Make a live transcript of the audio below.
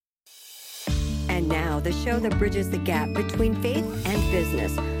And now, the show that bridges the gap between faith and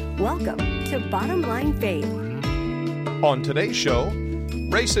business. Welcome to Bottom Line Faith. On today's show,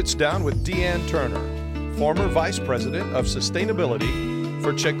 Ray sits down with Deanne Turner, former Vice President of Sustainability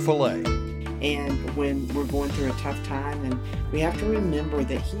for Chick-fil-A. And when we're going through a tough time, and we have to remember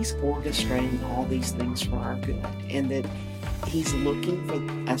that He's orchestrating all these things for our good, and that He's looking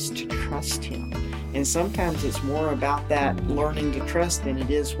for us to trust Him. And sometimes it's more about that learning to trust than it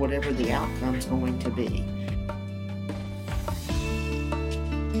is whatever the outcome's going to be.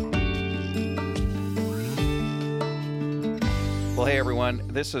 Well, hey everyone,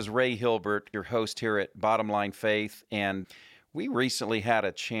 this is Ray Hilbert, your host here at Bottom Line Faith, and we recently had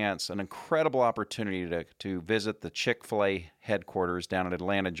a chance, an incredible opportunity to visit the Chick-fil-A headquarters down in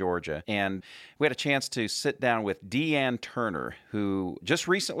Atlanta, Georgia. And we had a chance to sit down with Deanne Turner, who just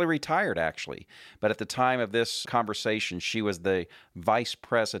recently retired, actually. But at the time of this conversation, she was the Vice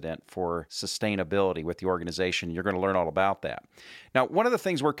President for Sustainability with the organization. You're going to learn all about that. Now, one of the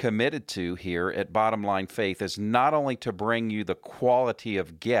things we're committed to here at Bottom Line Faith is not only to bring you the quality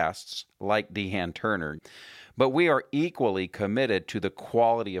of guests like Deanne Turner, but we are equally committed to the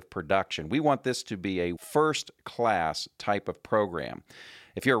quality of production. We want this to be a first-class type of program.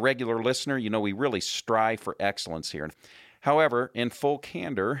 If you're a regular listener, you know we really strive for excellence here. However, in full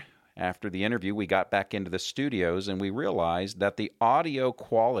candor, after the interview, we got back into the studios and we realized that the audio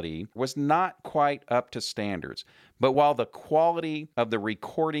quality was not quite up to standards. But while the quality of the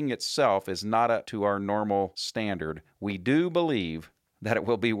recording itself is not up to our normal standard, we do believe that it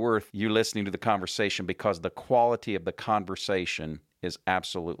will be worth you listening to the conversation because the quality of the conversation is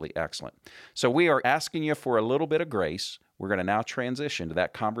absolutely excellent. So we are asking you for a little bit of grace. We're going to now transition to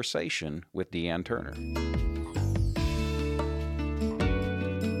that conversation with Deanne Turner.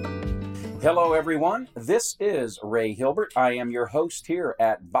 Hello, everyone. This is Ray Hilbert. I am your host here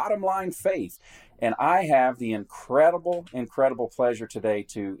at Bottom Line Faith. And I have the incredible pleasure today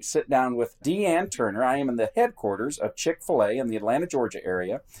to sit down with Deanne Turner. I am in the headquarters of Chick-fil-A in the Atlanta, Georgia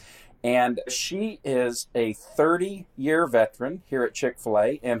area. And she is a 30-year veteran here at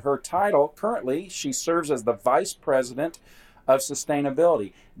Chick-fil-A. And her title, currently, she serves as the Vice President of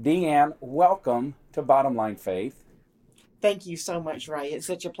Sustainability. Deanne, welcome to Bottom Line Faith. Thank you so much, Ray. It's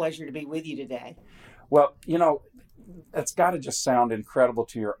such a pleasure to be with you today. Well, you know, it's got to just sound incredible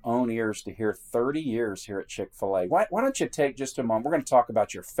to your own ears to hear 30 years here at Chick-fil-A. Why don't you take just a moment? We're going to talk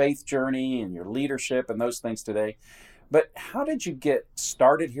about your faith journey and your leadership and those things today. But how did you get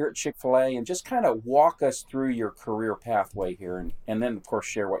started here at Chick-fil-A, and just kind of walk us through your career pathway here, and then, of course,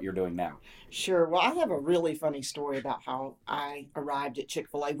 share what you're doing now. Sure. Well, I have a really funny story about how I arrived at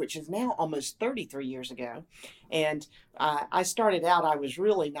Chick-fil-A, which is now almost 33 years ago. And I started out, I was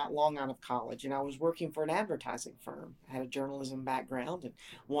really not long out of college, and I was working for an advertising firm. I had a journalism background and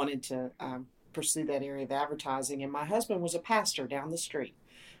wanted to pursue that area of advertising. And my husband was a pastor down the street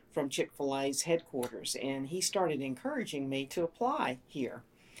from Chick-fil-A's headquarters, and he started encouraging me to apply here.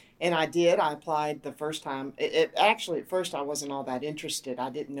 And I did. I applied the first time. Actually, at first, I wasn't all that interested. I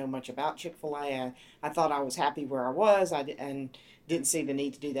didn't know much about Chick-fil-A. I thought I was happy where I was and didn't see the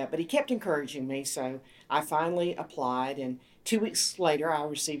need to do that. But he kept encouraging me, so I finally applied. And 2 weeks later, I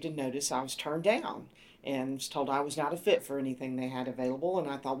received a notice I was turned down and was told I was not a fit for anything they had available. And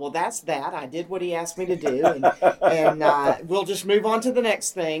I thought, well, that's that. I did what he asked me to do, and we'll just move on to the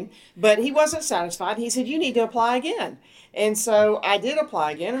next thing. But he wasn't satisfied. He said, you need to apply again. And so I did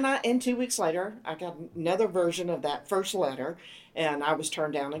apply again, and 2 weeks later, I got another version of that first letter, and I was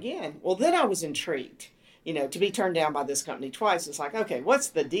turned down again. Well, then I was intrigued. You know, to be turned down by this company twice, it's like, okay, what's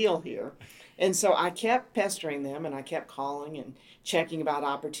the deal here? And so I kept pestering them, and I kept calling and checking about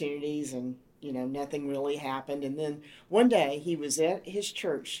opportunities, and you know, nothing really happened. And then one day he was at his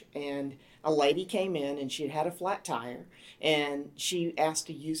church, and a lady came in, and she had a flat tire, and she asked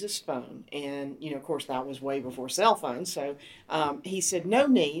to use his phone. And, you know, of course, that was way before cell phones. So he said, no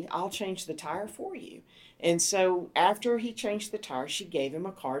need, I'll change the tire for you. And so after he changed the tire, she gave him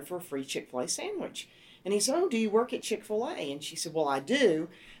a card for a free Chick-fil-A sandwich. And he said, oh, do you work at Chick-fil-A? And she said, well, I do,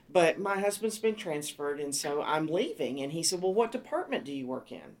 but my husband's been transferred, and so I'm leaving. And he said, well, what department do you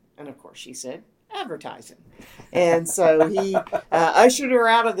work in? And of course, she said, advertising. And so he ushered her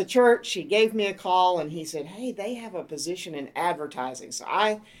out of the church. She gave me a call, and he said, hey, they have a position in advertising. So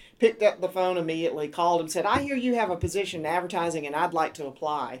I picked up the phone immediately, called him, said, I hear you have a position in advertising, and I'd like to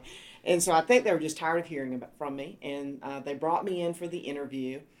apply. And so I think they were just tired of hearing from me, and they brought me in for the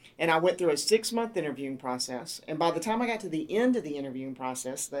interview. And I went through a 6-month interviewing process. And by the time I got to the end of the interviewing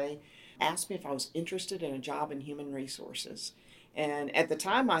process, they asked me if I was interested in a job in human resources. And at the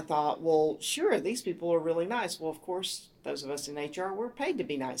time I thought, well, sure, these people are really nice. Well, of course, those of us in HR, we're paid to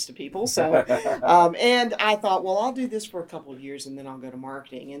be nice to people. So, and I thought, well, I'll do this for a couple of years and then I'll go to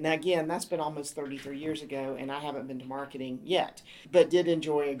marketing. And again, that's been almost 33 years ago, and I haven't been to marketing yet, but did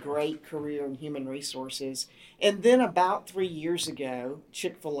enjoy a great career in human resources. And then about 3 years ago,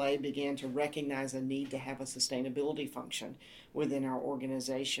 Chick-fil-A began to recognize a need to have a sustainability function within our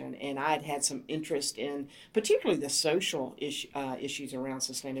organization. And I'd had some interest in particularly the social issues around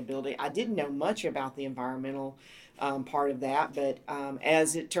sustainability. I didn't know much about the environmental part of that, but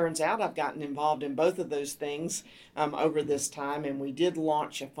as it turns out, I've gotten involved in both of those things over this time, and we did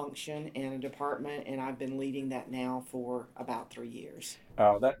launch a function and a department, and I've been leading that now for about 3 years.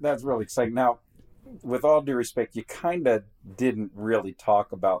 Oh, that's really exciting. Now, with all due respect, you kind of didn't really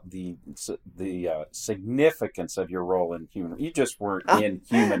talk about the significance of your role in human. You just weren't in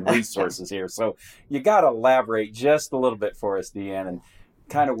human resources here, so you got to elaborate just a little bit for us, Deanne, and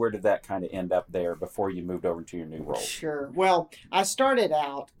kind of where did that kind of end up there before you moved over to your new role? Sure. Well, I started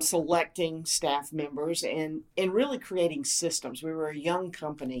out selecting staff members and really creating systems. We were a young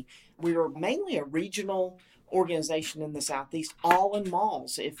company. We were mainly a regional organization in the Southeast, all in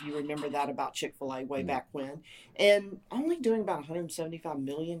malls, if you remember that about Chick-fil-A way back when, and only doing about $175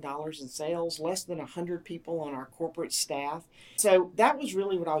 million in sales, less than 100 people on our corporate staff. So that was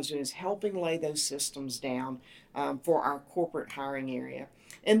really what I was doing, is helping lay those systems down for our corporate hiring area.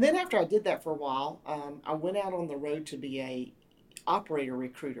 And then after I did that for a while, I went out on the road to be a operator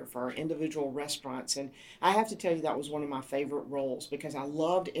recruiter for our individual restaurants. And I have to tell you, that was one of my favorite roles because I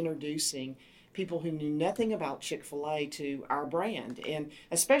loved introducing people who knew nothing about Chick-fil-A to our brand. And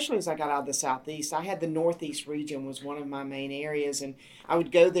especially as I got out of the Southeast, I had the Northeast region was one of my main areas. And I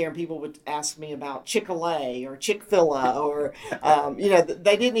would go there and people would ask me about Chick-fil-A or Chick-fil-A or,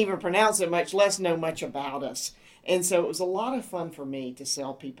 they didn't even pronounce it, much less know much about us. And so it was a lot of fun for me to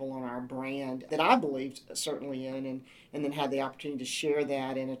sell people on our brand that I believed certainly in, and then had the opportunity to share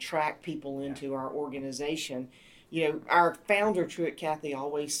that and attract people into our organization. You know, our founder, Truett Cathy,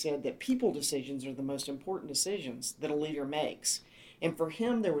 always said that people decisions are the most important decisions that a leader makes. And for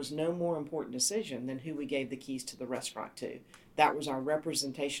him, there was no more important decision than who we gave the keys to the restaurant to. That was our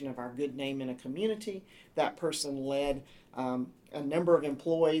representation of our good name in a community. That person led a number of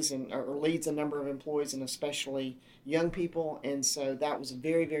employees or leads a number of employees, and especially young people. And so that was a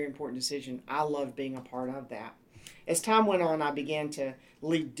very, very important decision. I loved being a part of that. As time went on, I began to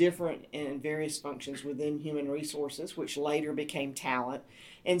lead different and various functions within human resources, which later became talent.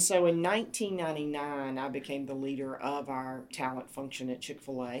 And so in 1999, I became the leader of our talent function at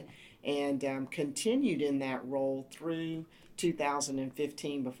Chick-fil-A and continued in that role through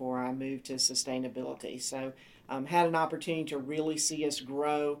 2015 before I moved to sustainability. So had an opportunity to really see us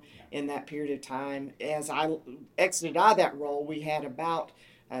grow in that period of time. As I exited out of that role, we had about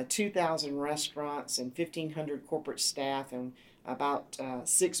 2,000 restaurants and 1,500 corporate staff and about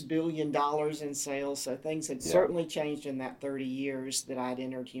 $6 billion in sales. So things had certainly changed in that 30 years that I'd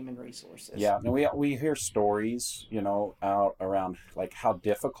entered human resources. Yeah, and we hear stories, out around like how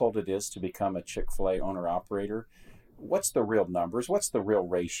difficult it is to become a Chick-fil-A owner-operator. What's the real numbers? What's the real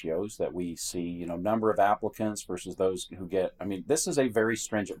ratios that we see, number of applicants versus those who get, this is a very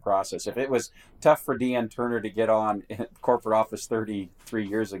stringent process. If it was tough for Deanne Turner to get on in corporate office 33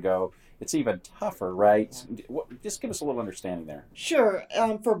 years ago, it's even tougher, right? Just give us a little understanding there. Sure.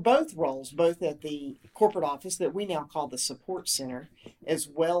 For both roles, both at the corporate office that we now call the support center, as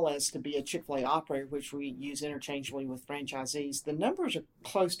well as to be a Chick-fil-A operator, which we use interchangeably with franchisees, the numbers are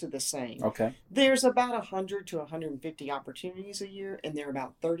close to the same. Okay. There's about 100 to 150 opportunities a year, and there are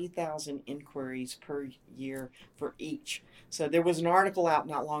about 30,000 inquiries per year for each. So there was an article out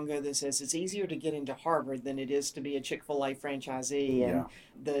not long ago that says it's easier to get into Harvard than it is to be a Chick-fil-A franchisee, and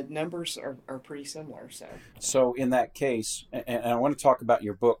the numbers are pretty similar. So in that case, and I want to talk about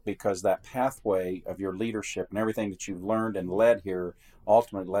your book because that pathway of your leadership and everything that you've learned and led here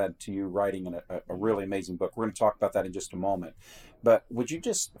ultimately led to you writing a really amazing book. We're going to talk about that in just a moment. But would you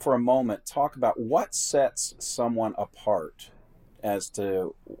just, for a moment, talk about what sets someone apart as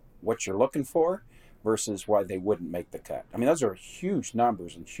to what you're looking for versus why they wouldn't make the cut? Those are huge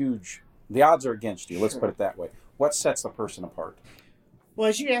numbers and the odds are against you. Let's put it that way. What sets a person apart? Well,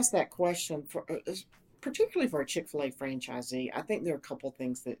 as you asked that question, particularly for a Chick-fil-A franchisee, I think there are a couple of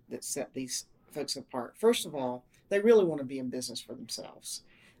things that set these folks apart. First of all, they really want to be in business for themselves.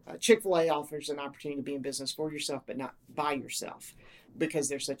 Chick-fil-A offers an opportunity to be in business for yourself, but not by yourself, because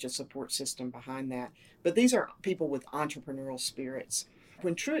there's such a support system behind that. But these are people with entrepreneurial spirits.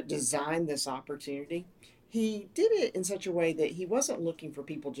 When Truett designed this opportunity, he did it in such a way that he wasn't looking for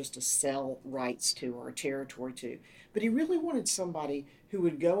people just to sell rights to or territory to, but he really wanted somebody who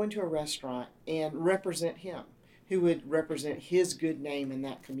would go into a restaurant and represent him, who would represent his good name in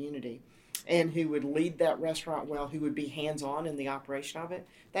that community, and who would lead that restaurant well, who would be hands-on in the operation of it.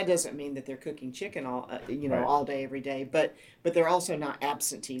 That doesn't mean that they're cooking chicken Right. all day every day, but they're also not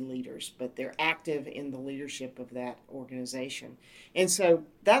absentee leaders, but they're active in the leadership of that organization. And so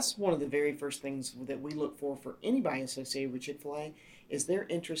that's one of the very first things that we look for anybody associated with Chick-fil-A is their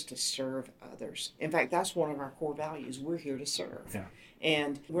interest to serve others. In fact, that's one of our core values. We're here to serve. Yeah.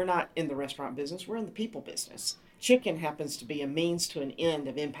 And we're not in the restaurant business, we're in the people business. Chicken happens to be a means to an end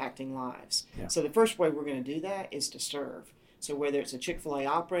of impacting lives. Yeah. So the first way we're going to do that is to serve. So whether it's a Chick-fil-A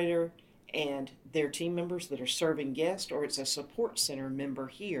operator and their team members that are serving guests, or it's a support center member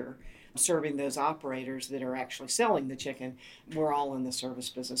here serving those operators that are actually selling the chicken, we're all in the service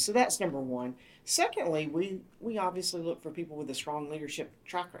business. So that's number one. Secondly, we obviously look for people with a strong leadership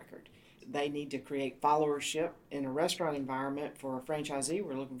track record. They need to create followership in a restaurant environment. For a franchisee,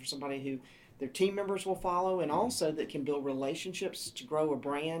 we're looking for somebody who their team members will follow, and also that can build relationships to grow a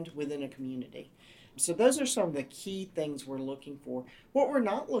brand within a community. So those are some of the key things we're looking for. What we're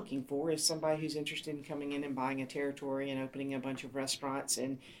not looking for is somebody who's interested in coming in and buying a territory and opening a bunch of restaurants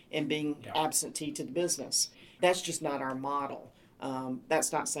and being absentee to the business. That's just not our model.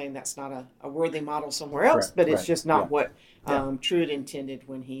 That's not saying that's not a worthy model somewhere else, Correct, but it's right. just not what Yeah. Truett intended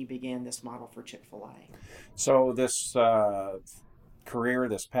when he began this model for Chick-fil-A. So this career,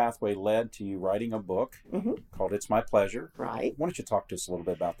 this pathway led to you writing a book called It's My Pleasure. Right. Why don't you talk to us a little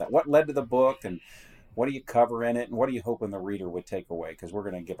bit about that? What led to the book, and what do you cover in it, and what are you hoping the reader would take away? Because we're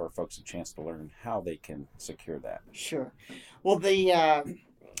going to give our folks a chance to learn how they can secure that. Sure. Well, the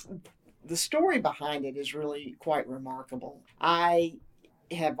story behind it is really quite remarkable. I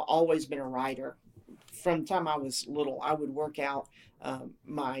have always been a writer. From the time I was little, I would work out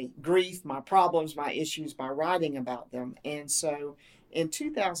my grief, my problems, my issues by writing about them. And so in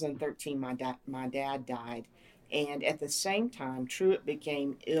 2013, my dad died. And at the same time, Truett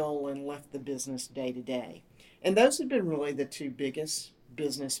became ill and left the business day to day. And those have been really the two biggest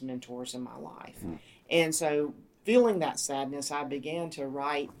business mentors in my life. And so feeling that sadness, I began to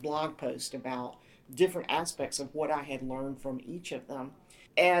write blog posts about different aspects of what I had learned from each of them.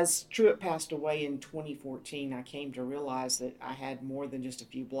 As Truett passed away in 2014, I came to realize that I had more than just a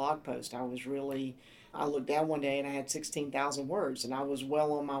few blog posts. I looked down one day and I had 16,000 words, and I was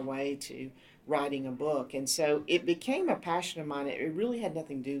well on my way to writing a book. And so it became a passion of mine. It really had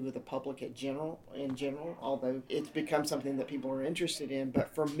nothing to do with the public in general, although it's become something that people are interested in.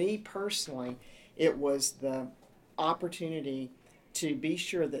 But for me personally, it was the opportunity to be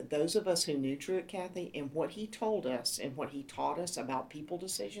sure that those of us who knew Truett Cathy and what he told us and what he taught us about people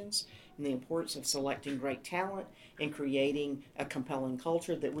decisions and the importance of selecting great talent and creating a compelling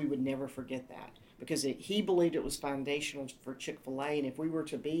culture, that we would never forget that. Because he believed it was foundational for Chick-fil-A, and if we were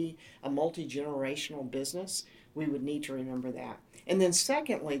to be a multi-generational business, we would need to remember that. And then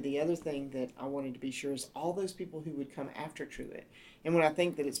secondly, the other thing that I wanted to be sure is all those people who would come after Truett. And when I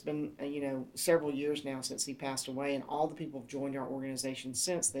think that it's been, several years now since he passed away, and all the people have joined our organization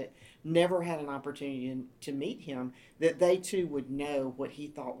since that never had an opportunity to meet him, that they too would know what he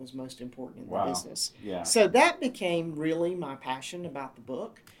thought was most important in the business. Yeah. So that became really my passion about the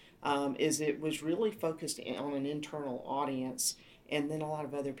book. Is it was really focused on an internal audience, and then a lot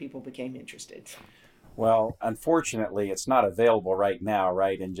of other people became interested. Well, unfortunately, it's not available right now,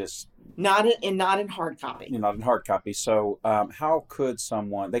 right? And just not in hard copy. Not in hard copy. So, how could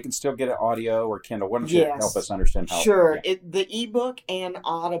someone? They can still get it audio or Kindle. Why don't you help us understand how? Sure. Yeah. The ebook and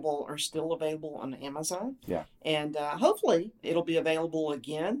Audible are still available on Amazon. Yeah. And hopefully it'll be available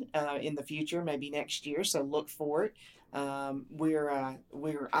again in the future, maybe next year. So look for it.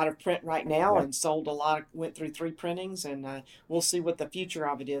 We're out of print right now and sold a lot. Went through 3 printings, and we'll see what the future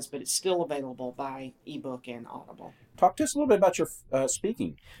of it is. But it's still available by ebook and Audible. Talk to us a little bit about your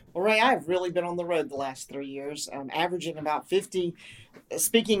speaking. Well, Ray, I've really been on the road the last 3 years, averaging about 50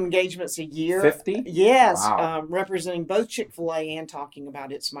 speaking engagements a year. 50? Yes, Wow. representing both Chick-fil-A and talking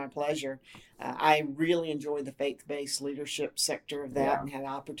about It's My Pleasure. I really enjoy the faith-based leadership sector of that, and had the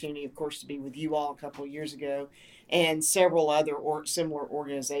opportunity, of course, to be with you all a couple of years ago and several other similar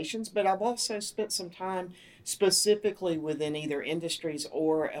organizations. But I've also spent some time specifically within either industries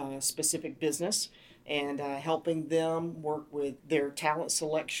or specific business, and helping them work with their talent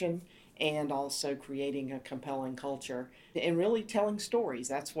selection and also creating a compelling culture and really telling stories.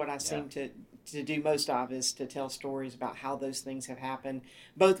 That's what I seem to do most of, is to tell stories about how those things have happened,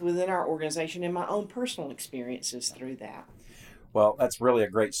 both within our organization and my own personal experiences through that. Well, that's really a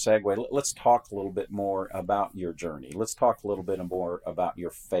great segue. Let's talk a little bit more about your journey. Let's talk a little bit more about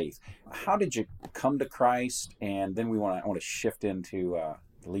your faith. How did you come to Christ? And then I want to shift into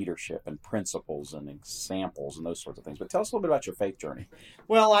leadership and principles and examples and those sorts of things. But tell us a little bit about your faith journey.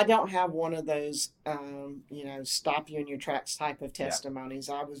 Well, I don't have one of those, stop you in your tracks type of Yeah. testimonies.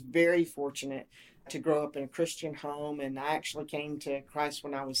 I was very fortunate to grow up in a Christian home, and I actually came to Christ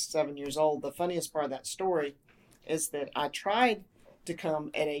when I was 7 years old. The funniest part of that story is that I tried to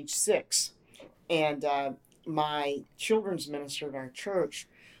come at age 6, and my children's minister at our church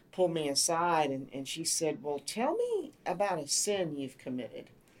pulled me aside, and she said, well, tell me about a sin you've committed.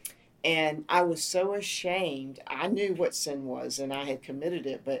 And I was so ashamed. I knew what sin was and I had committed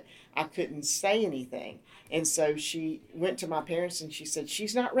it, but I couldn't say anything. And so she went to my parents and she said,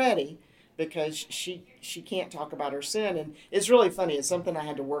 she's not ready because she can't talk about her sin. And it's really funny. It's something I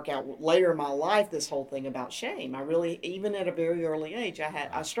had to work out later in my life, this whole thing about shame. I really, even at a very early age,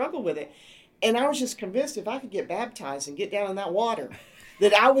 I struggled with it. And I was just convinced if I could get baptized and get down in that water,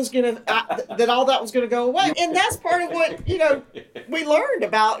 that that all that was gonna go away. And that's part of what we learned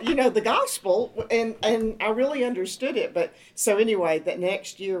about the gospel, and I really understood it. But so anyway, that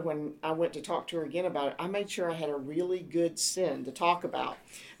next year when I went to talk to her again about it, I made sure I had a really good sin to talk about,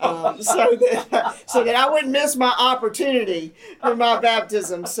 so that I wouldn't miss my opportunity for my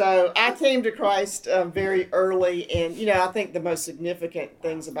baptism. So I came to Christ very early, and I think the most significant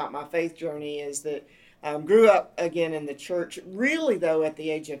things about my faith journey is that. Grew up again in the church, really though at the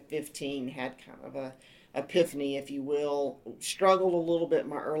age of 15, had kind of a epiphany, if you will. Struggled a little bit in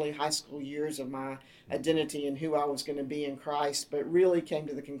my early high school years of my identity and who I was going to be in Christ, but really came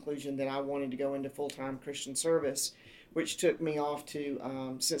to the conclusion that I wanted to go into full-time Christian service, which took me off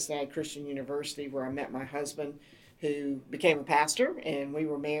to Cincinnati Christian University, where I met my husband, who became a pastor, and we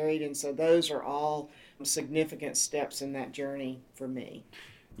were married. And so those are all significant steps in that journey for me.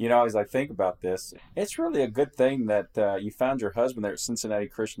 As I think about this, it's really a good thing that you found your husband there at Cincinnati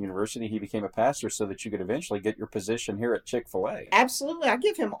Christian University. He became a pastor so that you could eventually get your position here at Chick-fil-A. Absolutely. I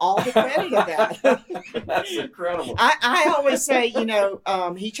give him all the credit of that. That's incredible. I always say,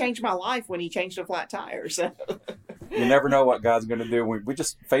 he changed my life when he changed a flat tire. So. You never know what God's going to do. We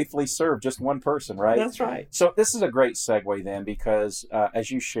just faithfully serve just one person, right? That's right. So this is a great segue then, because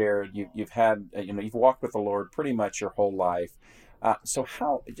as you shared, you've walked with the Lord pretty much your whole life. So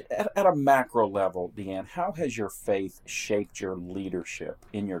how, at a macro level, Deanne, how has your faith shaped your leadership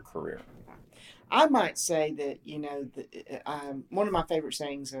in your career? I might say that, one of my favorite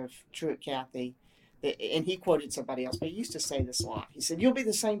sayings of Truett Cathy, and he quoted somebody else, but he used to say this a lot. He said, you'll be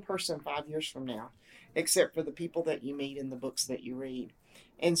the same person 5 years from now, except for the people that you meet and the books that you read.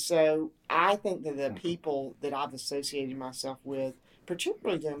 And so I think that the people that I've associated myself with,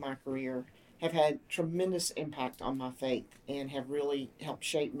 particularly during my career, have had tremendous impact on my faith and have really helped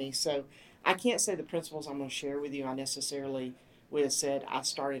shape me. So I can't say the principles I'm going to share with you I necessarily would have said I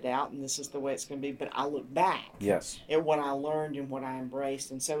started out and this is the way it's going to be, but I look back at what I learned and what I embraced.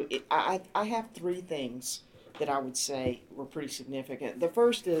 And so I have 3 things that I would say were pretty significant. The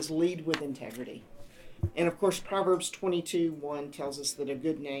first is lead with integrity. And of course, Proverbs 22:1 tells us that a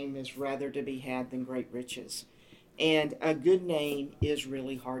good name is rather to be had than great riches. And a good name is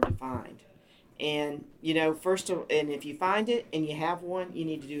really hard to find. And, and if you find it and you have one, you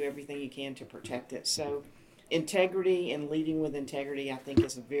need to do everything you can to protect it. So integrity and leading with integrity, I think,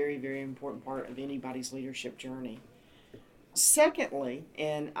 is a very, very important part of anybody's leadership journey. Secondly,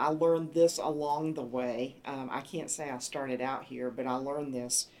 and I learned this along the way, I can't say I started out here, but I learned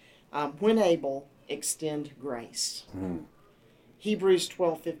this, when able, extend grace. Mm. Hebrews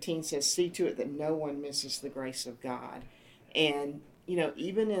 12:15 says, see to it that no one misses the grace of God. And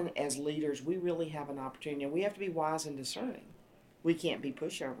even as leaders, we really have an opportunity, and we have to be wise and discerning. We can't be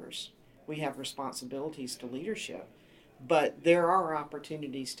pushovers. We have responsibilities to leadership, but there are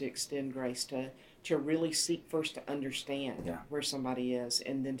opportunities to extend grace, to really seek first to understand where somebody is,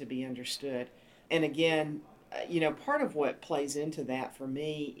 and then to be understood. And again, part of what plays into that for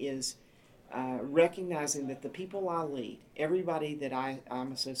me is recognizing that the people I lead, everybody that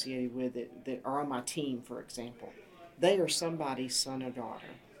I'm associated with that are on my team, for example, they are somebody's son or daughter.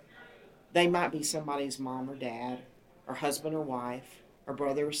 They might be somebody's mom or dad, or husband or wife, or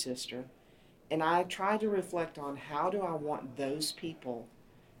brother or sister. And I try to reflect on how do I want those people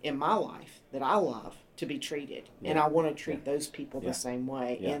in my life that I love to be treated. Yeah. And I want to treat those people the same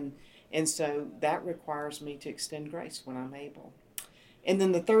way. Yeah. And so that requires me to extend grace when I'm able. And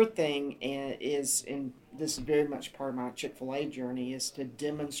then the third thing is, and this is very much part of my Chick-fil-A journey, is to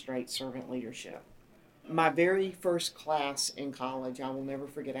demonstrate servant leadership. My very first class in college, I will never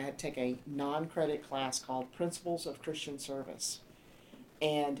forget, I had to take a non-credit class called Principles of Christian Service.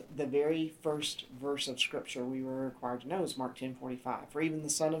 And the very first verse of Scripture we were required to know is Mark 10:45. For even the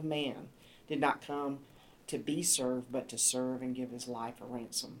Son of Man did not come to be served, but to serve and give his life a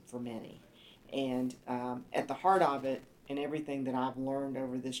ransom for many. And at the heart of it, and everything that I've learned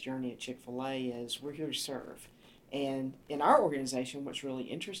over this journey at Chick-fil-A is we're here to serve. And in our organization, what's really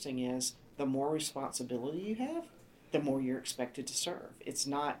interesting is the more responsibility you have, the more you're expected to serve. It's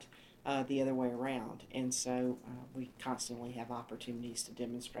not the other way around. And so we constantly have opportunities to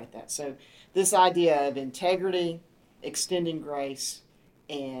demonstrate that. So this idea of integrity, extending grace,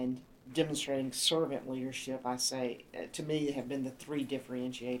 and demonstrating servant leadership, I say, to me, have been the three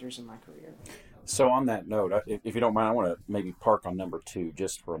differentiators in my career. So on that note, if you don't mind, I want to maybe park on number 2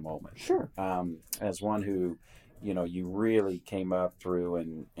 just for a moment. Sure. As one who, you really came up through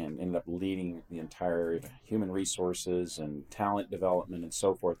and ended up leading the entire area of human resources and talent development and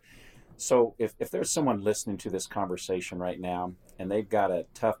so forth. So if there's someone listening to this conversation right now and they've got a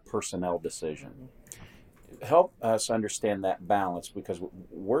tough personnel decision, help us understand that balance, because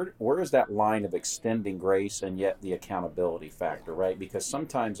where is that line of extending grace and yet the accountability factor, right? Because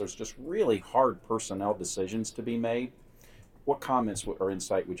sometimes there's just really hard personnel decisions to be made. What comments or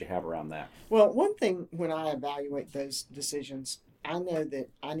insight would you have around that? Well, one thing when I evaluate those decisions, I know that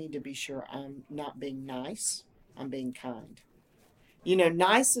I need to be sure I'm not being nice, I'm being kind.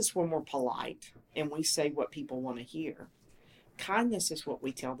 Nice is when we're polite and we say what people want to hear. Kindness is what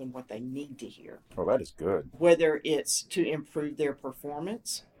we tell them what they need to hear. Oh, that is good. Whether it's to improve their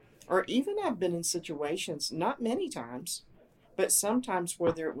performance, or even I've been in situations, not many times, but sometimes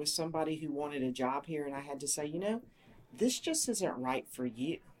whether it was somebody who wanted a job here and I had to say, this just isn't right for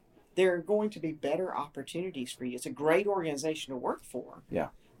you. There are going to be better opportunities for you. It's a great organization to work for. Yeah.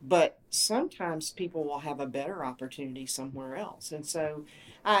 But sometimes people will have a better opportunity somewhere else. And so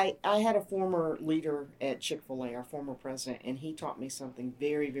I had a former leader at Chick-fil-A, our former president, and he taught me something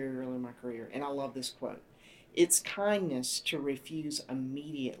very, very early in my career. And I love this quote. It's kindness to refuse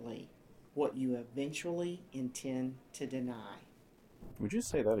immediately what you eventually intend to deny. Would you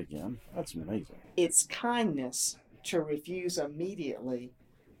say that again? That's amazing. It's kindness to refuse immediately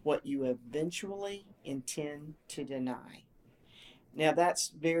what you eventually intend to deny. Now,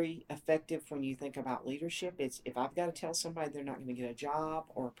 that's very effective when you think about leadership. It's if I've got to tell somebody they're not going to get a job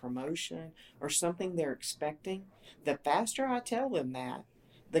or a promotion or something they're expecting, the faster I tell them that,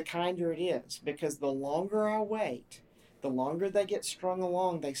 the kinder it is. Because the longer I wait, the longer they get strung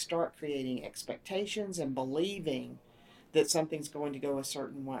along, they start creating expectations and believing that something's going to go a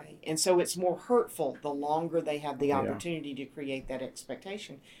certain way. And so it's more hurtful the longer they have the opportunity to create that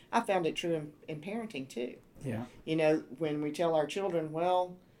expectation. I found it true in parenting too. Yeah. When we tell our children,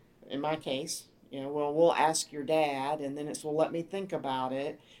 well, in my case, we'll ask your dad, and then it's, well, let me think about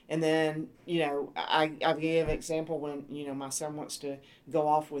it. And then, I give an example when, my son wants to go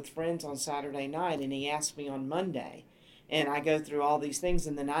off with friends on Saturday night, and he asked me on Monday. And I go through all these things,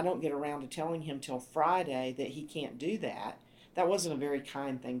 and then I don't get around to telling him till Friday that he can't do that. That wasn't a very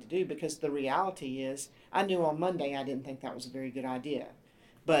kind thing to do, because the reality is I knew on Monday I didn't think that was a very good idea.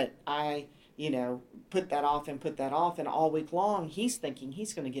 But I, put that off, and all week long he's thinking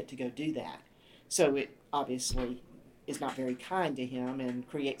he's going to get to go do that. So it obviously is not very kind to him and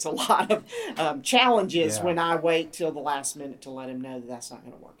creates a lot of challenges when I wait till the last minute to let him know that that's not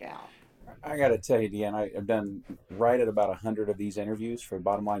going to work out. I got to tell you, Deanne, I've done right at about 100 of these interviews for the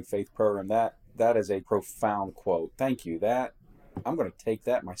Bottom Line Faith program. That is a profound quote. Thank you. I'm going to take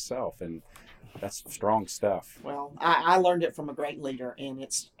that myself, and that's strong stuff. Well, I learned it from a great leader, and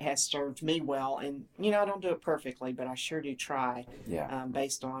it has served me well. And, I don't do it perfectly, but I sure do try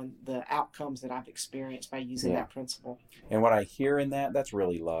based on the outcomes that I've experienced by using that principle. And what I hear in that's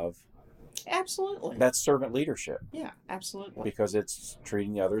really love. Absolutely. That's servant leadership. Yeah, absolutely. Because it's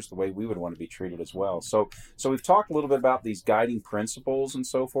treating the others the way we would want to be treated as well. So we've talked a little bit about these guiding principles and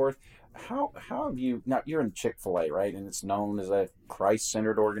so forth. How have you, now you're in Chick-fil-A, right? And it's known as a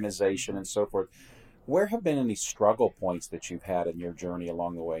Christ-centered organization and so forth. Where have been any struggle points that you've had in your journey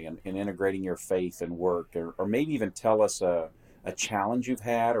along the way in integrating your faith and work? Or maybe even tell us a challenge you've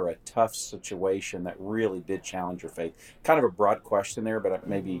had or a tough situation that really did challenge your faith? Kind of a broad question there, but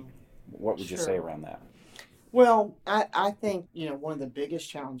maybe what would you say around that? Well, I think, one of the biggest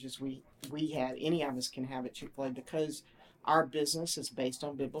challenges we have, any of us can have at Chick-fil-A, because our business is based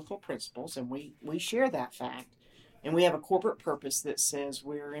on biblical principles, and we share that fact. And we have a corporate purpose that says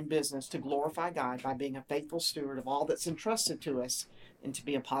we're in business to glorify God by being a faithful steward of all that's entrusted to us and to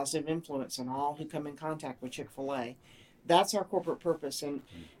be a positive influence on all who come in contact with Chick-fil-A. That's our corporate purpose, and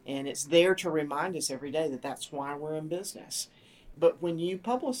it's there to remind us every day that that's why we're in business. But when you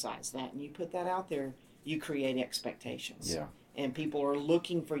publicize that and you put that out there, you create expectations. Yeah. and people are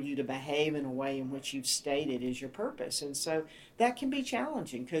looking for you to behave in a way in which you've stated is your purpose. And so that can be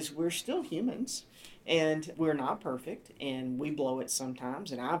challenging because we're still humans and we're not perfect, and we blow it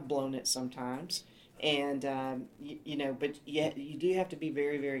sometimes, and I've blown it sometimes. And, but yet you do have to be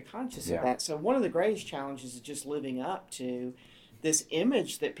very, very conscious of that. So one of the greatest challenges is just living up to this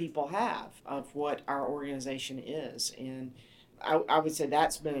image that people have of what our organization is. And I would say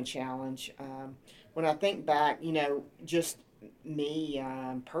that's been a challenge. When I think back, just me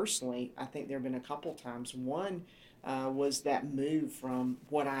personally, I think there have been a couple times. One was that move from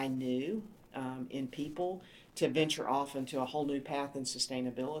what I knew in people to venture off into a whole new path in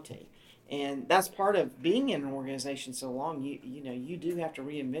sustainability. And that's part of being in an organization so long. You do have to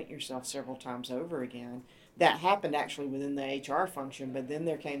reinvent yourself several times over again. That happened actually within the HR function, but then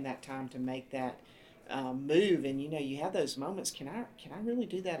there came that time to make that move, and you have those moments. Can I really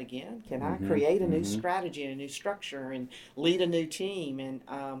do that again? Can I create a new strategy and a new structure and lead a new team?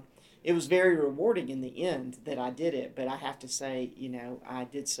 And it was very rewarding in the end that I did it. But I have to say, I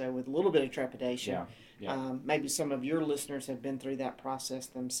did so with a little bit of trepidation. Maybe some of your listeners have been through that process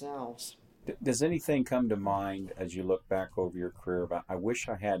themselves. Does anything come to mind as you look back over your career about, I wish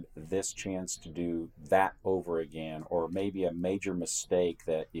I had this chance to do that over again, or maybe a major mistake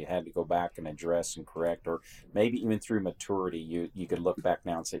that you had to go back and address and correct, or maybe even through maturity you could look back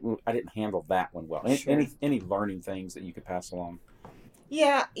now and say, I didn't handle that one well. Sure. Any learning things that you could pass along?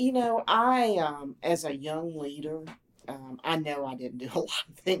 Yeah, I, as a young leader, I know I didn't do a lot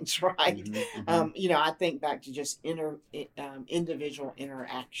of things right. I think back to just individual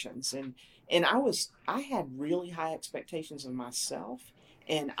interactions, and I had really high expectations of myself,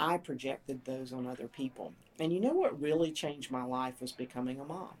 and I projected those on other people. And what really changed my life was becoming a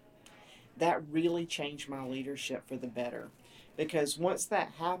mom. That really changed my leadership for the better, because once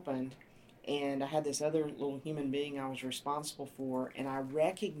that happened, and I had this other little human being I was responsible for, and I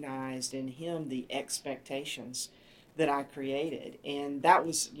recognized in him the expectations that I created. And that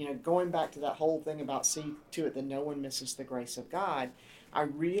was, going back to that whole thing about see to it that no one misses the grace of God. I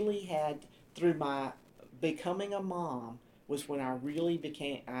really had, through my becoming a mom, was when I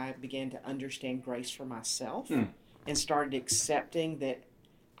began to understand grace for myself and started accepting that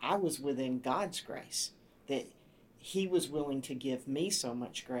I was within God's grace, that He was willing to give me so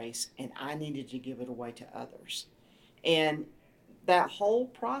much grace, and I needed to give it away to others. And that whole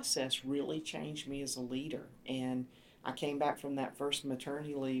process really changed me as a leader. And I came back from that first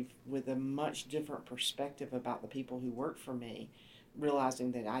maternity leave with a much different perspective about the people who worked for me,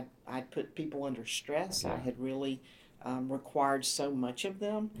 realizing that I'd put people under stress. I had really required so much of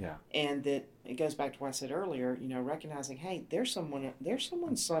them. And that it goes back to what I said earlier, recognizing, hey, there's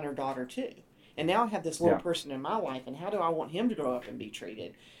someone's son or daughter too. And now I have this little person in my life, and how do I want him to grow up and be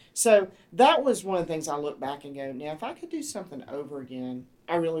treated? So that was one of the things I look back and go, now if I could do something over again,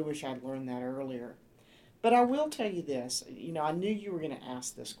 I really wish I'd learned that earlier. But I will tell you this, I knew you were going to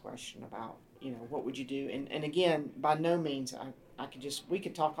ask this question about, what would you do? And again, by no means, we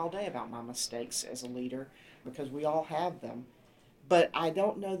could talk all day about my mistakes as a leader, because we all have them. But I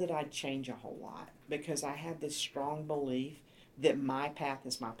don't know that I'd change a whole lot, because I have this strong belief that my path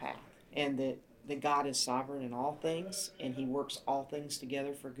is my path, and that God is sovereign in all things, and He works all things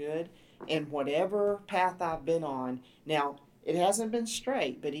together for good. And whatever path I've been on, now, it hasn't been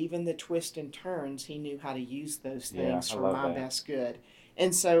straight, but even the twists and turns, He knew how to use those things for my best good.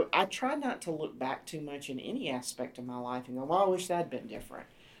 And so I try not to look back too much in any aspect of my life and go, well, I wish that had been different.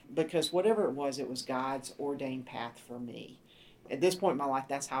 Because whatever it was God's ordained path for me. At this point in my life,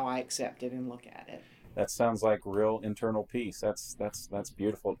 that's how I accept it and look at it. That sounds like real internal peace. That's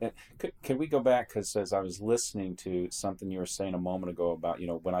beautiful. Can we go back, because as I was listening to something you were saying a moment ago about,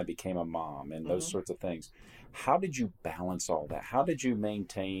 when I became a mom and those sorts of things, how did you balance all that? How did you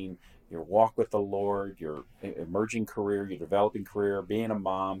maintain your walk with the Lord, your emerging career, your developing career, being a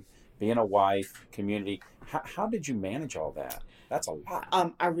mom, being a wife, community? How did you manage all that? That's a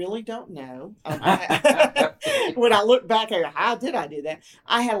lot. I really don't know. When I look back, I go, how did I do that?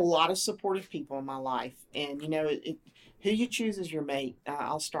 I had a lot of supportive people in my life. And, who you choose as your mate,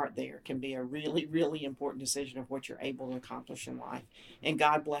 I'll start there, can be a really, really important decision of what you're able to accomplish in life. And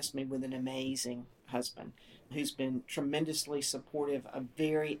God blessed me with an amazing husband who's been tremendously supportive, a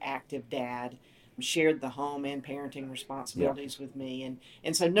very active dad, shared the home and parenting responsibilities with me.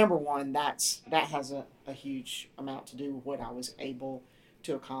 And so number one, that has a huge amount to do with what I was able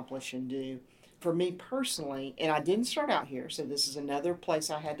to accomplish and do. For me personally, and I didn't start out here, so this is another place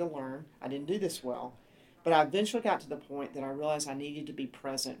I had to learn. I didn't do this well, but I eventually got to the point that I realized I needed to be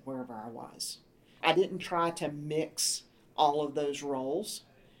present wherever I was. I didn't try to mix all of those roles.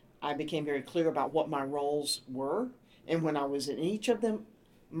 I became very clear about what my roles were, And when I was in each of them,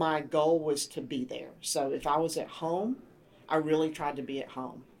 my goal was to be there. So if I was at home, I really tried to be at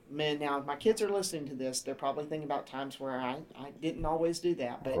home. Man, now if my kids are listening to this, they're probably thinking about times where I didn't always do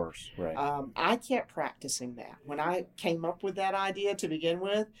that. But Of course, right. I kept practicing that. When I came up with that idea to begin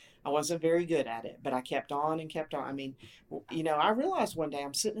with, I wasn't very good at it, but I kept on and kept on. I mean, I realized one day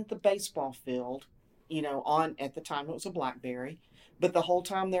I'm sitting at the baseball field, at the time it was a BlackBerry, but the whole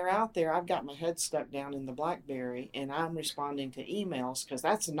time they're out there, I've got my head stuck down in the BlackBerry and I'm responding to emails because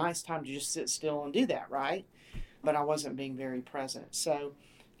that's a nice time to just sit still and do that, right? But I wasn't being very present. So,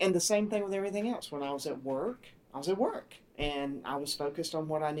 and the same thing with everything else. When I was at work, and I was focused on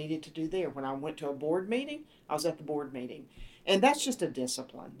what I needed to do there. When I went to a board meeting, I was at the board meeting. And that's just a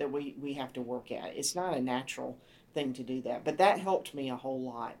discipline that we have to work at. It's not a natural thing to do that. But that helped me a whole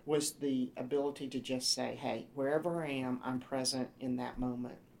lot, was the ability to just say, hey, wherever I am, I'm present in that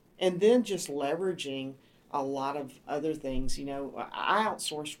moment. And then just leveraging a lot of other things. I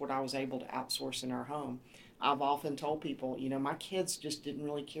outsourced what I was able to outsource in our home. I've often told people, my kids just didn't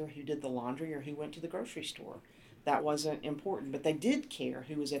really care who did the laundry or who went to the grocery store. That wasn't important, but they did care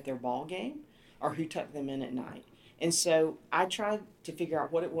who was at their ball game or who tucked them in at night. And so I tried to figure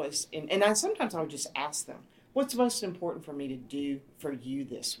out what it was. And sometimes I would just ask them, what's most important for me to do for you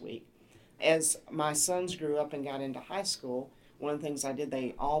this week? As my sons grew up and got into high school, one of the things I did,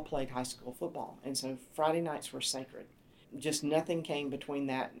 they all played high school football. And so Friday nights were sacred. Just nothing came between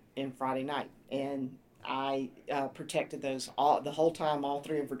that and Friday night. And I protected those the whole time, all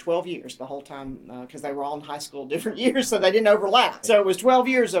three of them, for 12 years, the whole time, because they were all in high school different years, so they didn't overlap. So it was 12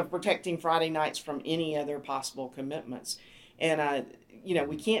 years of protecting Friday nights from any other possible commitments. And,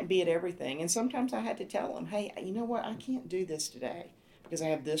 we can't be at everything. And sometimes I had to tell them, hey, you know what, I can't do this today because I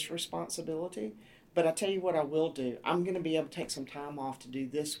have this responsibility. But I tell you what I will do. I'm going to be able to take some time off to do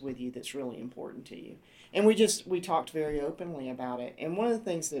this with you that's really important to you. And we talked very openly about it. And one of the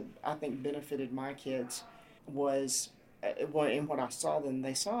things that I think benefited my kids was, in what I saw them,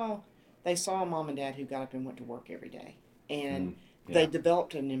 they saw a mom and dad who got up and went to work every day. And they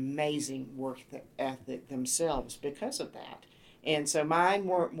developed an amazing work ethic themselves because of that. And so mine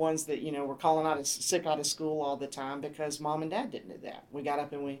weren't ones that, were calling sick out of school all the time because mom and dad didn't do that. We got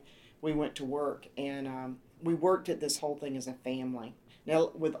up and we went to work, and we worked at this whole thing as a family.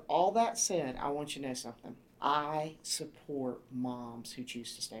 Now, with all that said, I want you to know something. I support moms who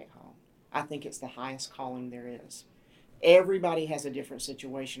choose to stay at home. I think it's the highest calling there is. Everybody has a different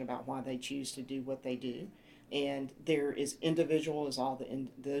situation about why they choose to do what they do. And they're as individual as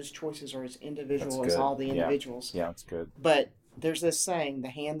those choices are as individual as all the individuals. Yeah, that's good. But there's this saying, the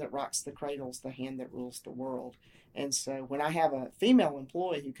hand that rocks the cradle is the hand that rules the world. And so when I have a female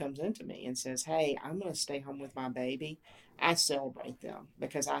employee who comes into me and says, hey, I'm going to stay home with my baby, I celebrate them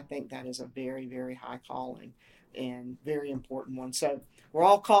because I think that is a very, very high calling and very important one. So we're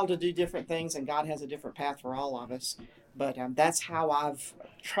all called to do different things, and God has a different path for all of us. But that's how I've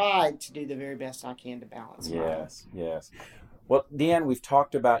tried to do the very best I can to balance. Yes. Well, Deanne, we've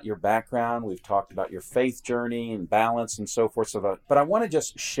talked about your background, we've talked about your faith journey and balance and so forth. But I want to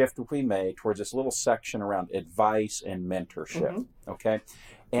just shift, if we may, towards this little section around advice and mentorship. Okay.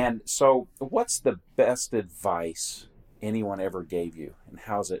 And so what's the best advice anyone ever gave you, and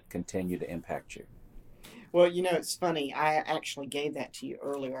how's it continue to impact you? Well, it's funny. I actually gave that to you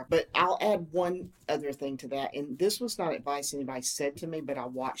earlier, but I'll add one other thing to that. And this was not advice anybody said to me, but I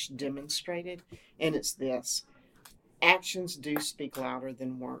watched demonstrated, and it's this. Actions do speak louder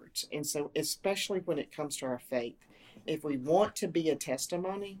than words. And so, especially when it comes to our faith, if we want to be a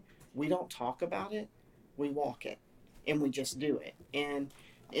testimony, we don't talk about it, we walk it, and we just do it. And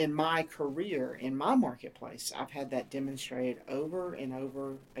in my career, in my marketplace, I've had that demonstrated over and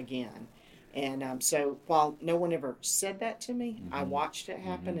over again. And so while no one ever said that to me, I watched it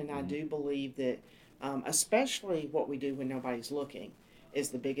happen, and I do believe that especially what we do when nobody's looking is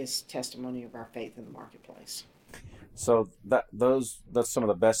the biggest testimony of our faith in the marketplace. So that's some of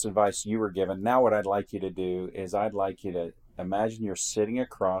the best advice you were given. Now what I'd like you to do is I'd like you to imagine you're sitting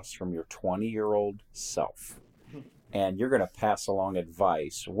across from your 20-year-old self, and you're going to pass along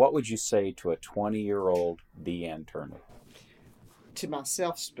advice. What would you say to a 20-year-old Deanne Turner? To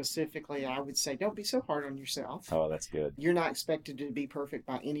myself specifically, I would say, don't be so hard on yourself. Oh, that's good. You're not expected to be perfect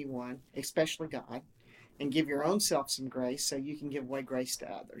by anyone, especially God. And give your own self some grace so you can give away grace to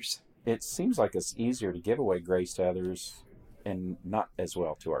others. It seems like it's easier to give away grace to others and not as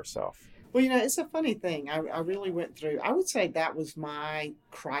well to ourselves. Well, it's a funny thing. I really went through, I would say that was my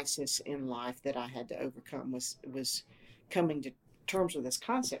crisis in life that I had to overcome, was coming to terms with this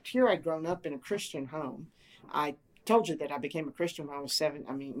concept. Here I'd grown up in a Christian home. I told you that I became a Christian when I was 7.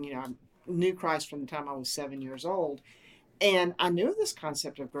 knew Christ from the time I was 7 years old. And I knew this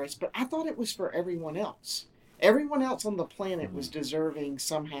concept of grace, but I thought it was for everyone else. Everyone else on the planet was deserving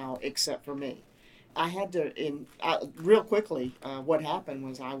somehow except for me. I had to, real quickly, what happened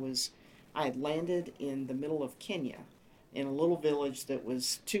was I had landed in the middle of Kenya in a little village that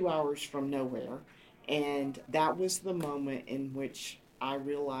was 2 hours from nowhere. And that was the moment in which I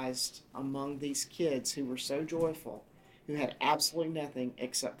realized among these kids who were so joyful, who had absolutely nothing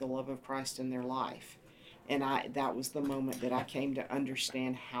except the love of Christ in their life. And that was the moment that I came to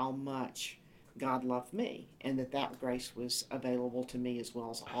understand how much God loved me, and that grace was available to me as well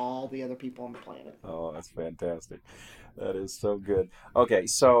as all the other people on the planet. Oh, that's fantastic. That is so good. Okay,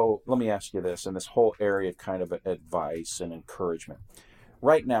 so let me ask you this, in this whole area of kind of advice and encouragement.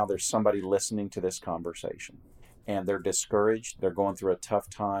 Right now, there's somebody listening to this conversation, and they're discouraged. They're going through a tough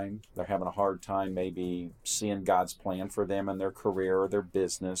time. They're having a hard time maybe seeing God's plan for them in their career or their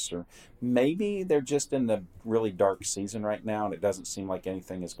business, or maybe they're just in the really dark season right now, and it doesn't seem like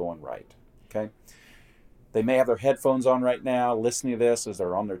anything is going right. Okay, they may have their headphones on right now, listening to this as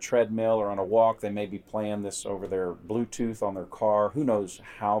they're on their treadmill or on a walk. They may be playing this over their Bluetooth on their car. Who knows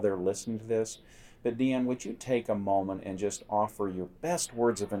how they're listening to this? But Deanne, would you take a moment and just offer your best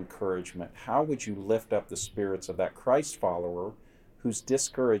words of encouragement? How would you lift up the spirits of that Christ follower who's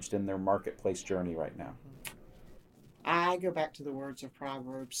discouraged in their marketplace journey right now? I go back to the words of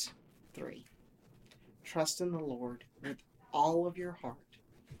Proverbs 3. Trust in the Lord with all of your heart,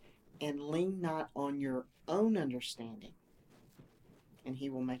 and lean not on your own understanding, and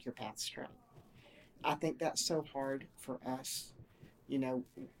he will make your path straight. I think that's so hard for us. You know,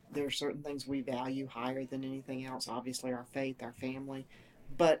 there are certain things we value higher than anything else, obviously our faith, our family,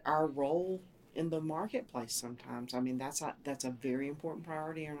 but our role in the marketplace sometimes, I mean, that's a very important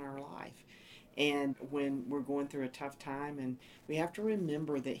priority in our life. And when we're going through a tough time, and we have to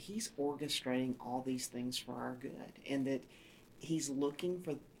remember that he's orchestrating all these things for our good, and that he's looking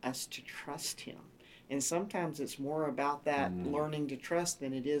for us to trust him. And sometimes it's more about that learning to trust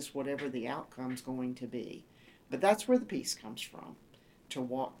than it is whatever the outcome's going to be. But that's where the peace comes from, to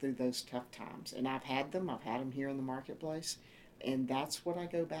walk through those tough times. And I've had them here in the marketplace. And that's what I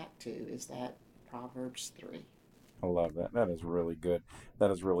go back to, is that Proverbs 3. I love that. That is really good. That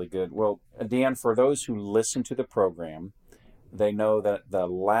is really good. Well, Deanne, for those who listen to the program, they know that the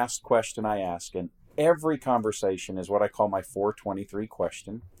last question I ask in every conversation is what I call my 423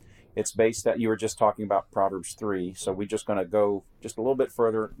 question. It's based that you were just talking about Proverbs 3, so we're just going to go just a little bit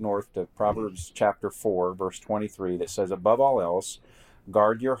further north to Proverbs chapter 4, verse 23, that says, above all else,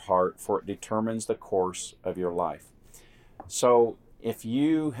 guard your heart, for it determines the course of your life. So if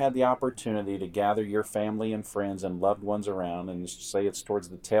you had the opportunity to gather your family and friends and loved ones around, and say it's towards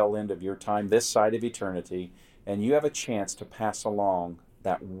the tail end of your time this side of eternity, and you have a chance to pass along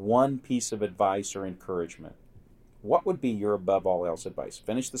that one piece of advice or encouragement, what would be your above all else advice?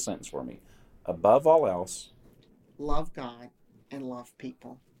 Finish the sentence for me. Above all else, love God and love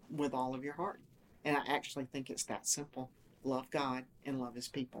people with all of your heart. And I actually think it's that simple. Love God and love his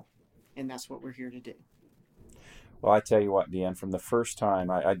people. And that's what we're here to do. Well, I tell you what, Deanne, from the first time,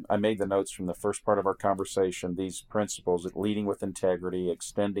 I made the notes from the first part of our conversation, these principles, leading with integrity,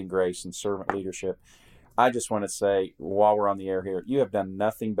 extending grace, and servant leadership. I just want to say, while we're on the air here, you have done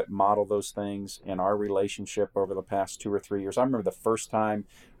nothing but model those things in our relationship over the past 2 or 3 years. I remember the first time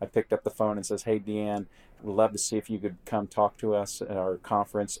I picked up the phone and says, hey, Deanne, we'd love to see if you could come talk to us at our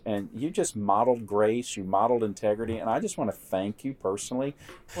conference. And you just modeled grace, you modeled integrity, and I just want to thank you personally.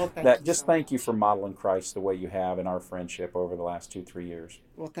 Well, thank you for modeling Christ the way you have in our friendship over the last 2-3 years.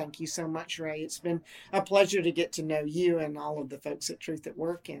 Well, thank you so much, Ray. It's been a pleasure to get to know you and all of the folks at Truth at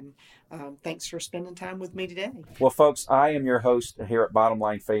Work, and thanks for spending time with me today. Well, folks, I am your host here at Bottom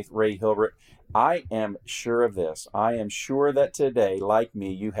Line Faith, Ray Hilbert. I am sure of this. I am sure that today, like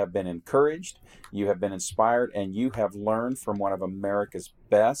me, you have been encouraged, you have been inspired, and you have learned from one of America's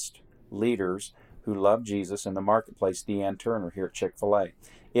best leaders who love Jesus in the marketplace, Deanne Turner, here at Chick-fil-A.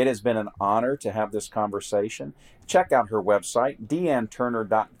 It has been an honor to have this conversation. Check out her website,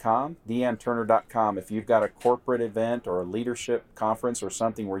 deanneturner.com, deanneturner.com. If you've got a corporate event or a leadership conference or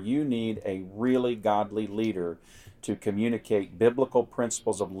something where you need a really godly leader to communicate biblical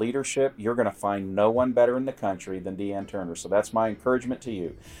principles of leadership, you're going to find no one better in the country than Deanne Turner. So that's my encouragement to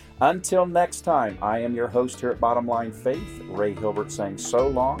you. Until next time, I am your host here at Bottom Line Faith, Ray Hilbert, saying so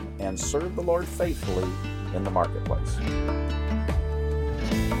long, and serve the Lord faithfully in the marketplace.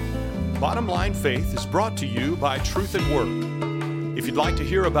 Bottom Line Faith is brought to you by Truth at Work. If you'd like to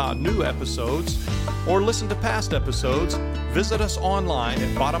hear about new episodes or listen to past episodes, visit us online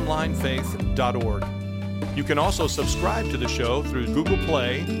at bottomlinefaith.org. You can also subscribe to the show through Google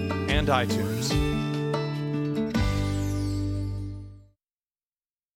Play and iTunes.